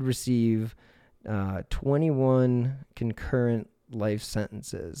 but he did receive 21 concurrent life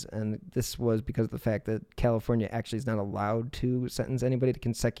sentences, and this was because of the fact that California actually is not allowed to sentence anybody to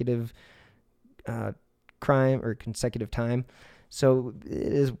consecutive crime or consecutive time. So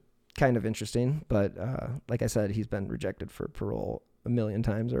it is kind of interesting, but like I said, he's been rejected for parole a million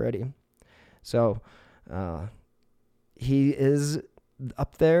times already. So he is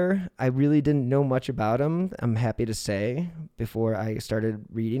up there. I really didn't know much about him, I'm happy to say, before I started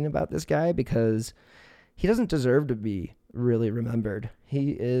reading about this guy, because he doesn't deserve to be really remembered.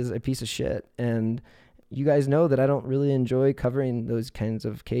 He is a piece of shit, and you guys know that I don't really enjoy covering those kinds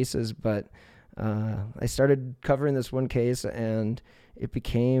of cases, but I started covering this one case, and it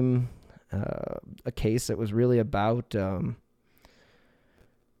became a case that was really about a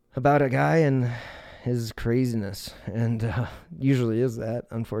guy and his craziness, and usually is that,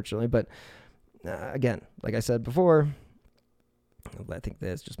 unfortunately. But again, like I said before, I think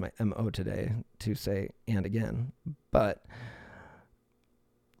that's just my MO today, to say and again. But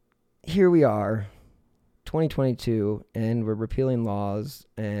here we are, 2022, and we're repealing laws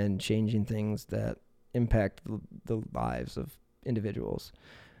and changing things that impact the lives of individuals.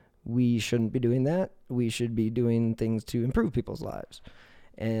 We shouldn't be doing that. We should be doing things to improve people's lives.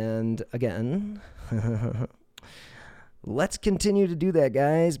 And again, let's continue to do that,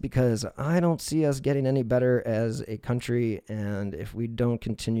 guys, because I don't see us getting any better as a country. And if we don't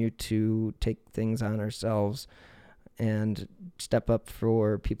continue to take things on ourselves and step up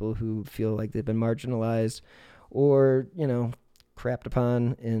for people who feel like they've been marginalized or, crapped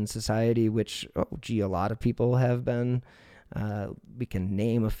upon in society, which, a lot of people have been. We can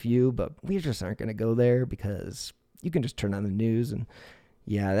name a few, but we just aren't going to go there, because you can just turn on the news and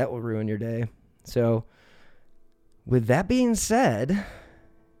that will ruin your day. So with that being said,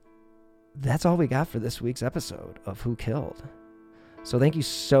 that's all we got for this week's episode of Who Killed. So thank you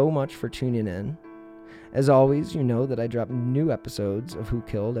so much for tuning in. As always, you know that I drop new episodes of Who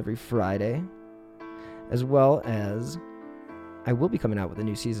Killed every Friday, as well as I will be coming out with a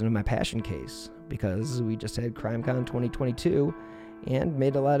new season of My Passion Case, because we just had CrimeCon 2022 and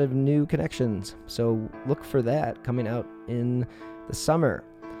made a lot of new connections. So look for that coming out in the summer.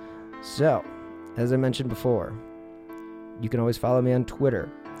 So, as I mentioned before, you can always follow me on Twitter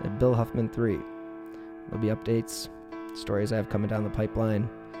at BillHuffman3. There'll be updates, stories I have coming down the pipeline,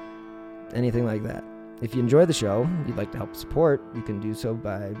 anything like that. If you enjoy the show, you'd like to help support, you can do so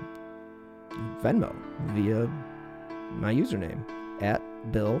by Venmo via my username at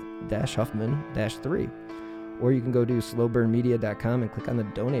Bill-Huffman-3. Or you can go to slowburnmedia.com and click on the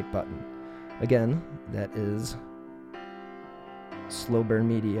donate button. Again, that is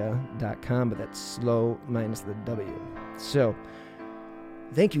slowburnmedia.com, but that's slow minus the W. So,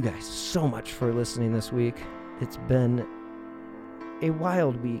 thank you guys so much for listening this week. It's been a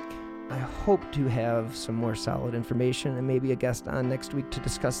wild week. I hope to have some more solid information and maybe a guest on next week to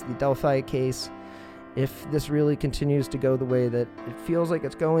discuss the Delphi case. If this really continues to go the way that it feels like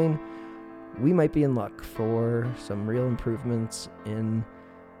it's going, we might be in luck for some real improvements in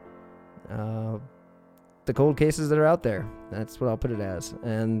the cold cases that are out there. That's what I'll put it as.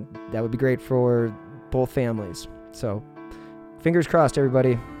 And that would be great for both families. So, fingers crossed,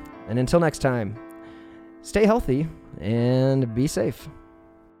 everybody. And until next time, stay healthy and be safe.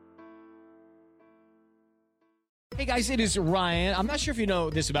 Hey guys, it is Ryan. I'm not sure if you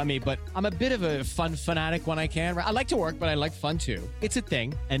know this about me, but I'm a bit of a fun fanatic when I can. I like to work, but I like fun too. It's a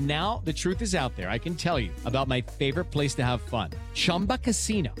thing. And now the truth is out there. I can tell you about my favorite place to have fun. Chumba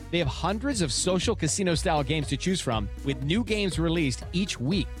Casino. They have hundreds of social casino style games to choose from, with new games released each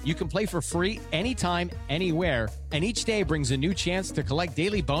week. You can play for free anytime, anywhere. And each day brings a new chance to collect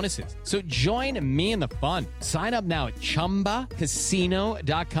daily bonuses. So join me in the fun. Sign up now at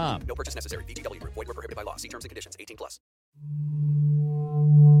ChumbaCasino.com. No purchase necessary. VGW Group. Void where prohibited by law. See terms and conditions. 18+.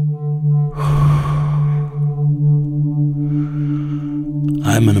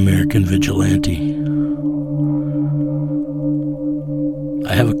 I'm an American vigilante.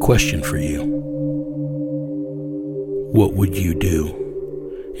 I have a question for you. What would you do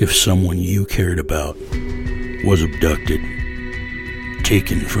if someone you cared about was abducted,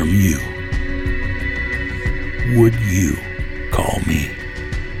 taken from you? would you call me?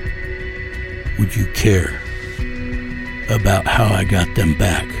 Would you care about how I got them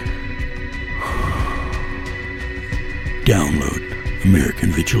back? Download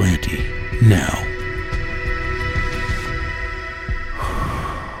American Vigilante now.